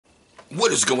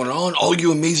What is going on, all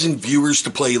you amazing viewers to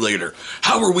play later?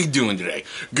 How are we doing today?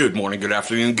 Good morning, good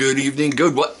afternoon, good evening,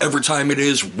 good whatever time it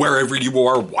is, wherever you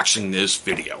are watching this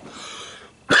video.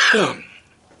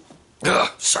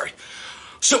 Sorry.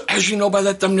 So, as you know by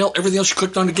that thumbnail, everything else you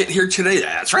clicked on to get here today,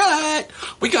 that's right,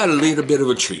 we got a little bit of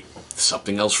a treat.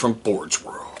 Something else from Forge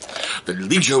World. The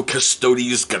Legio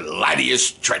Custodes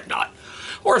Galatus Dreadnought.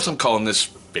 Or as I'm calling this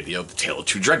video, the Tale of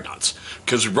Two Dreadnoughts.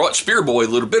 Because we brought Spear Boy a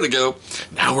little bit ago,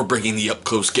 now we're bringing the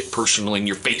up-close, get-personal in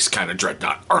your face kind of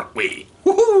Dreadnought, aren't we?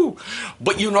 Woohoo!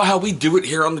 But you know how we do it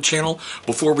here on the channel?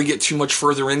 Before we get too much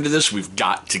further into this, we've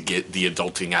got to get the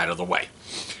adulting out of the way.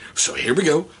 So here we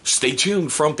go. Stay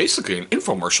tuned from basically an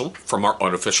infomercial from our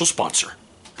unofficial sponsor.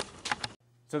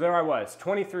 So there I was,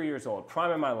 23 years old, prime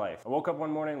of my life. I woke up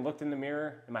one morning, looked in the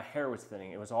mirror, and my hair was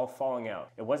thinning. It was all falling out.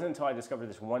 It wasn't until I discovered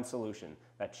this one solution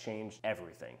that changed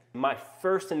everything. My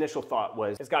first initial thought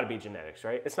was, it's gotta be genetics,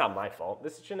 right? It's not my fault,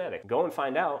 this is genetic. Go and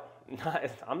find out.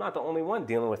 I'm not the only one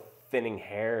dealing with thinning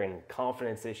hair and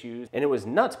confidence issues. And it was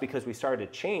nuts because we started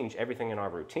to change everything in our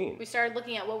routine. We started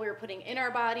looking at what we were putting in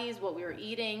our bodies, what we were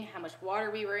eating, how much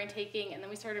water we were intaking, and then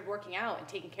we started working out and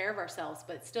taking care of ourselves,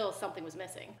 but still something was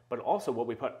missing. But also what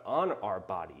we put on our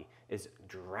body is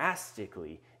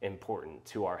drastically important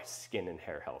to our skin and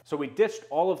hair health. So we ditched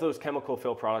all of those chemical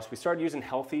fill products. We started using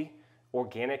healthy,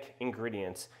 organic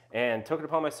ingredients and took it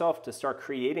upon myself to start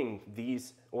creating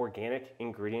these organic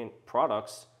ingredient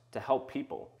products to help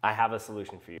people. I have a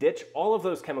solution for you. Ditch all of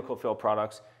those chemical fill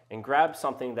products and grab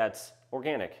something that's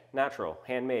organic, natural,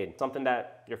 handmade, something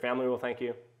that your family will thank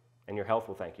you and your health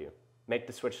will thank you. Make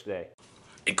the switch today.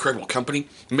 Incredible company.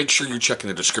 Make sure you're checking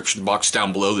the description box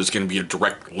down below. There's going to be a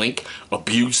direct link.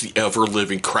 Abuse the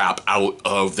ever-living crap out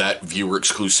of that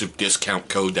viewer-exclusive discount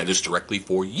code that is directly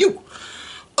for you.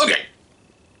 Okay,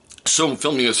 so I'm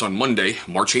filming this on Monday,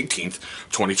 March 18th,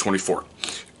 2024.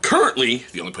 Currently,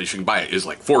 the only place you can buy it is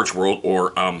like Forge World,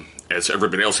 or as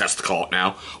everybody else has to call it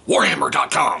now,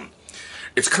 warhammer.com.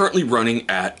 It's currently running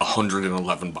at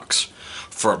 111 bucks.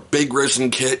 For a big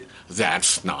resin kit,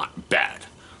 that's not bad.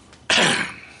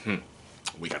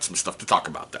 We got some stuff to talk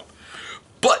about though.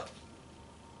 But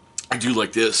I do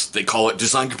like this. They call it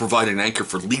designed to provide an anchor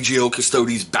for Legio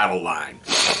Custodes battle line.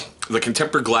 The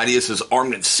Contemporary Gladius is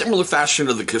armed in similar fashion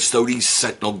to the Custodes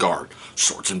Sentinel Guard,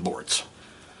 swords and boards.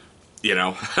 You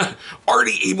know,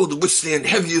 already able to withstand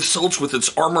heavy assaults with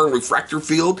its armor and refractor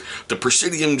field, the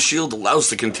Presidium shield allows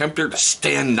the Contemptor to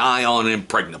stand nigh on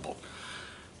impregnable.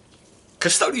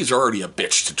 Custodes are already a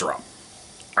bitch to drum.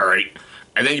 Alright?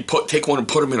 And then you take one and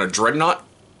put them in a Dreadnought?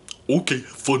 Okay, have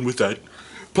fun with that.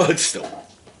 But still.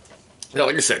 Now,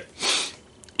 like I said,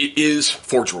 it is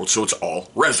Forge World, so it's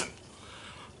all resin.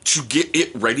 To get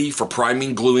it ready for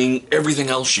priming, gluing, everything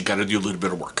else, you gotta do a little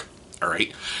bit of work.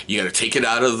 Alright, you gotta take it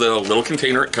out of the little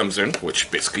container it comes in, which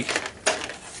basically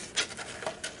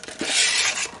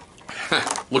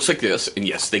looks like this. And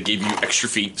yes, they gave you extra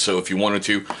feet, so if you wanted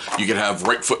to, you could have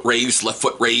right foot raised, left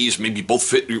foot raised, maybe both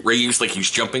feet raised like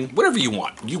he's jumping, whatever you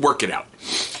want. You work it out.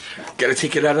 Gotta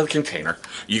take it out of the container.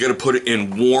 You gotta put it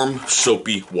in warm,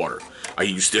 soapy water. I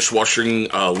use dishwashing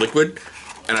liquid,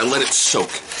 and I let it soak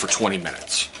for 20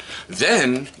 minutes.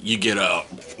 Then you get a,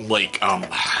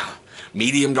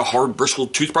 medium to hard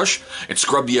bristled toothbrush and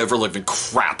scrub the ever-living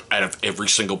crap out of every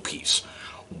single piece.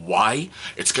 Why?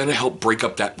 It's going to help break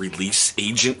up that release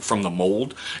agent from the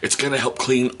mold. It's going to help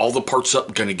clean all the parts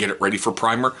up, going to get it ready for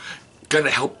primer. Going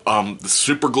to help the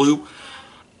super glue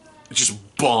just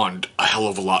bond a hell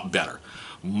of a lot better.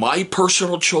 My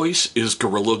personal choice is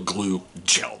Gorilla Glue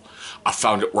Gel. I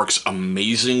found it works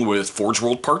amazing with Forge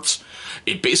World parts.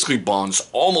 It basically bonds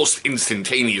almost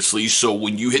instantaneously, so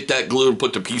when you hit that glue and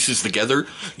put the pieces together,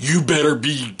 you better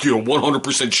be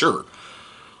 100% sure.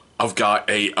 I've got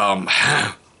a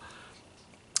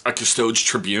Custodes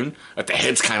Tribune that the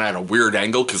head's kind of at a weird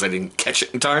angle because I didn't catch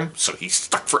it in time, so he's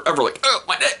stuck forever like, oh,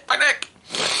 my neck, my neck.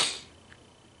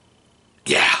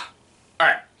 Yeah.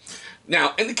 Alright.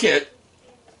 Now, in the kit,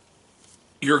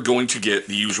 you're going to get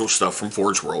the usual stuff from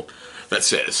Forge World that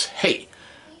says, hey,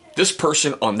 this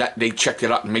person on that day checked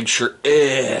it out and made sure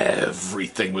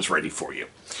everything was ready for you.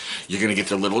 You're going to get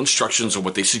the little instructions on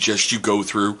what they suggest you go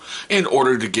through in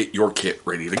order to get your kit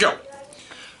ready to go.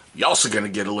 You're also going to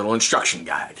get a little instruction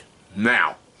guide.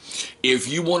 Now, if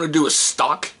you want to do a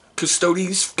stock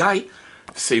Custodes guide,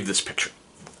 save this picture.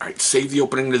 Alright, save the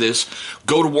opening to this.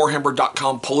 Go to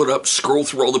warhammer.com, pull it up, scroll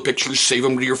through all the pictures, save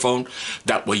them to your phone.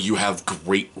 That way you have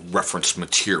great reference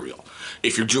material.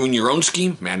 If you're doing your own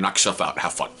scheme, man, knock yourself out.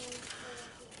 Have fun.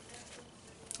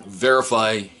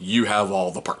 Verify you have all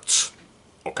the parts.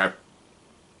 Okay?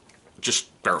 Just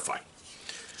verify.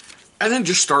 And then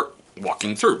just start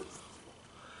walking through.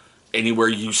 Anywhere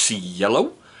you see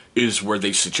yellow is where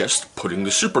they suggest putting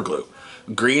the super glue.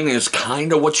 Green is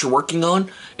kind of what you're working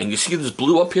on, and you see this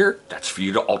blue up here? That's for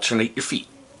you to alternate your feet.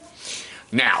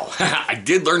 Now, I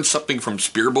did learn something from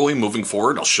Spear Boy moving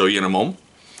forward. I'll show you in a moment.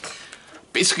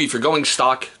 Basically, if you're going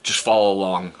stock, just follow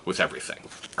along with everything,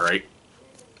 all right?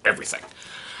 Everything.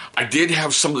 I did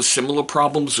have some of the similar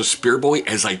problems with Spear Boy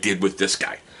as I did with this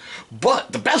guy.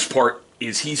 But the best part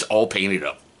is he's all painted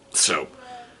up. So,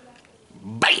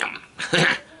 bam!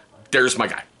 There's my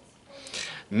guy.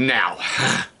 Now,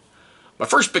 my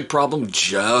first big problem,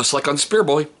 just like on Spear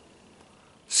Boy,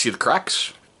 see the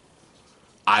cracks?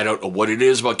 I don't know what it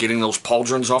is about getting those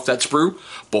pauldrons off that sprue,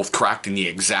 both cracked in the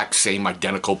exact same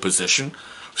identical position.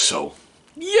 So,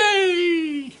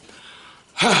 yay!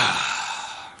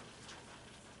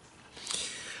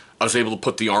 I was able to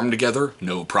put the arm together,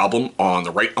 no problem, on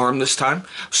the right arm this time.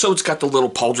 So it's got the little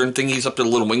pauldron thingies up there,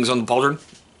 the little wings on the pauldron.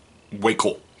 Way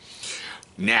cool.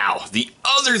 Now, the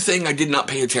other thing I did not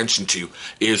pay attention to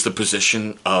is the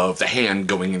position of the hand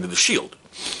going into the shield.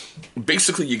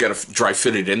 Basically, you got to dry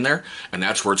fit it in there, and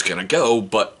that's where it's going to go,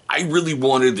 but I really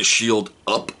wanted the shield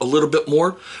up a little bit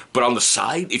more. But on the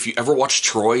side, if you ever watch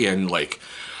Troy and, like,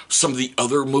 some of the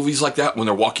other movies like that, when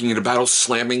they're walking into battle,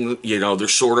 slamming, you know, their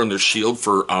sword on their shield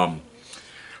for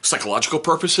psychological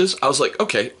purposes, I was like,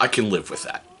 okay, I can live with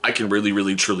that. I can really,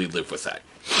 really, truly live with that.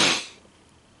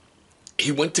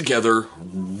 He went together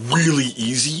really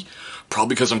easy,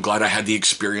 probably because I'm glad I had the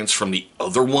experience from the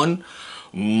other one.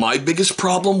 My biggest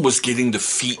problem was getting the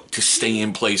feet to stay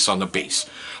in place on the base.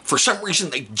 For some reason,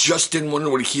 they just didn't want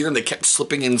to adhere, and they kept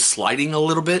slipping and sliding a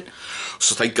little bit.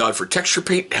 So thank God for texture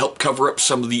paint to help cover up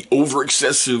some of the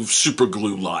over-excessive super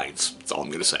glue lines. That's all I'm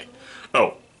going to say.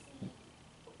 Oh,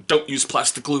 don't use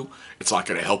plastic glue. It's not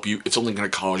going to help you. It's only going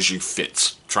to cause you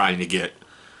fits trying to get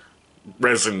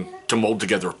resin to mold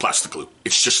together with plastic glue.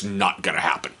 It's just not going to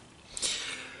happen.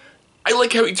 I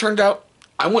like how he turned out.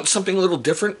 I want something a little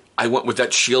different. I went with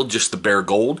that shield, just the bare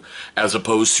gold, as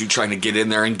opposed to trying to get in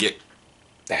there and get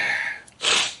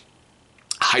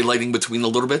highlighting between the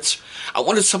little bits. I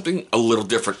wanted something a little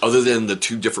different other than the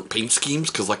two different paint schemes,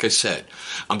 because like I said,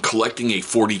 I'm collecting a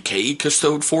 40k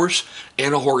Custode force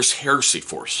and a Horus Heresy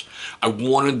force. I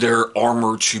wanted their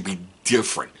armor to be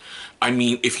different. I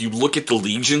mean, if you look at the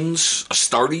Legions,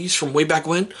 Astartes from way back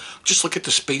when, just look at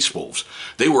the Space Wolves.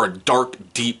 They were a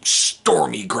dark, deep,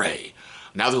 stormy gray.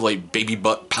 Now they're like baby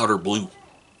butt powder blue.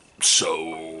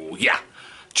 So, yeah,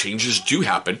 changes do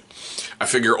happen. I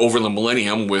figure over the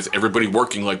millennium, with everybody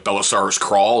working like Belisarius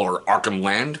Crawl or Arkham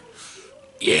Land,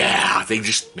 yeah, they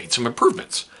just made some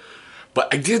improvements.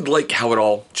 But I did like how it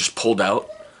all just pulled out.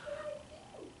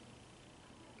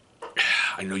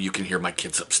 I know you can hear my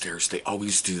kids upstairs. They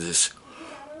always do this.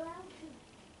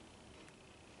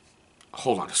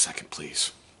 Hold on a second,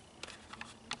 please.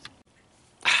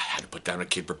 I had to put down a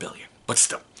kid rebellion. But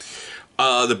still,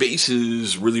 the base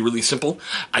is really, really simple.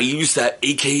 I use that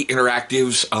AK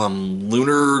Interactive's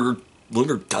Lunar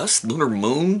Dust? Lunar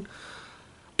Moon?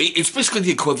 It's basically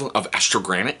the equivalent of Astro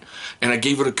Granite, and I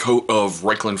gave it a coat of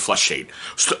Reichland Flesh Shade.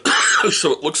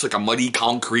 So it looks like a muddy,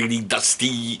 concretey,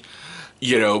 dusty,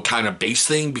 you know, kind of base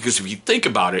thing, because if you think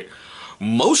about it,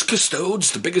 most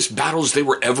Custodes, the biggest battles they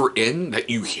were ever in that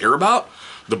you hear about,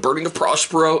 the Burning of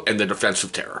Prospero and the Defense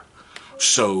of Terra.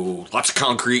 So, lots of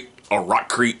concrete, or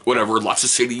rockcrete, whatever, lots of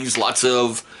cities, lots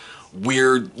of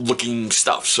weird looking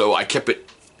stuff. So I kept it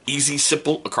easy,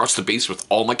 simple across the base with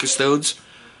all my Custodes.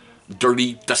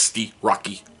 Dirty, dusty,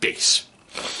 rocky base.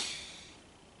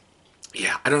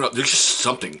 Yeah, I don't know, there's just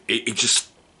something. It just,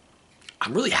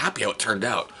 I'm really happy how it turned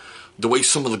out. The way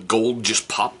some of the gold just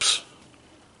pops.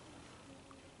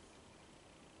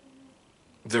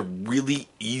 They're really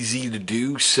easy to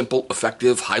do, simple,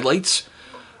 effective highlights.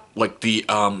 Like the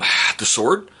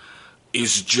sword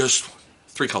is just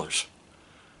 3 colors.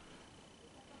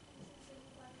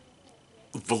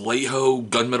 Vallejo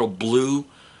gunmetal blue,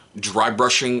 dry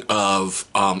brushing of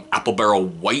apple barrel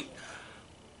white,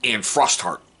 and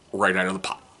Frostheart right out of the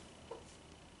pot.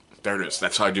 There it is.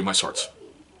 That's how I do my swords.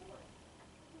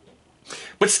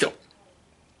 But still,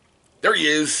 there he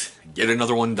is. Yet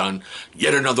another one done.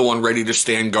 Yet another one ready to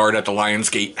stand guard at the Lion's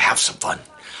Gate. Have some fun.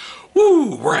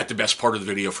 Woo! We're at the best part of the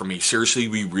video for me. Seriously,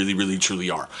 we really, really, truly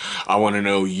are. I want to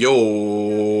know your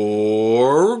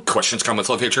questions, comments,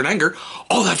 love, hatred, and anger.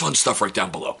 All that fun stuff right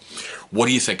down below. What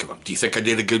do you think of them? Do you think I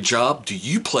did a good job? Do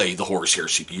you play the Horus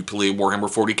Heresy? Do you play Warhammer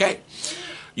 40k?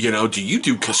 You know, do you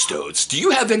do Custodes? Do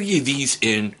you have any of these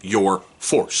in your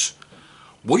force?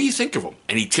 What do you think of them?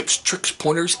 Any tips, tricks,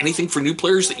 pointers, anything for new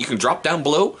players that you can drop down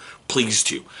below? Please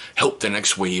do. Help the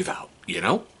next wave out, you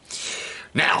know?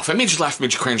 Now, if I made you laugh,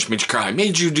 made you cringe, made you cry,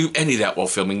 made you do any of that while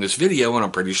filming this video, and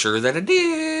I'm pretty sure that I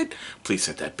did, please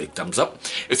hit that big thumbs up.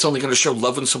 It's only going to show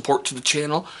love and support to the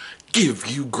channel, give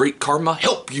you great karma,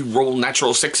 help you roll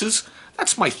natural sixes.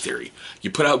 That's my theory.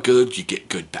 You put out good, you get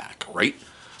good back, right?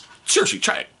 Seriously,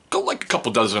 try it. Go like a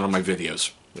couple dozen of my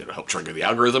videos. It'll help trigger the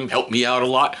algorithm, help me out a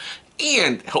lot,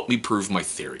 and help me prove my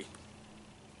theory.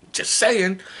 Just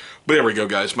saying. But there we go,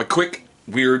 guys. My quick,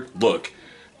 weird look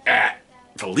at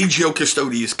the Legio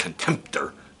Custodes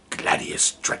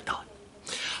Galatus Dreadnought.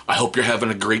 I hope you're having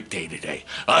a great day today,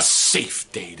 a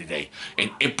safe day today,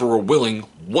 and Emperor willing,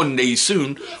 one day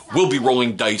soon, we'll be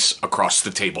rolling dice across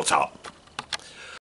the tabletop.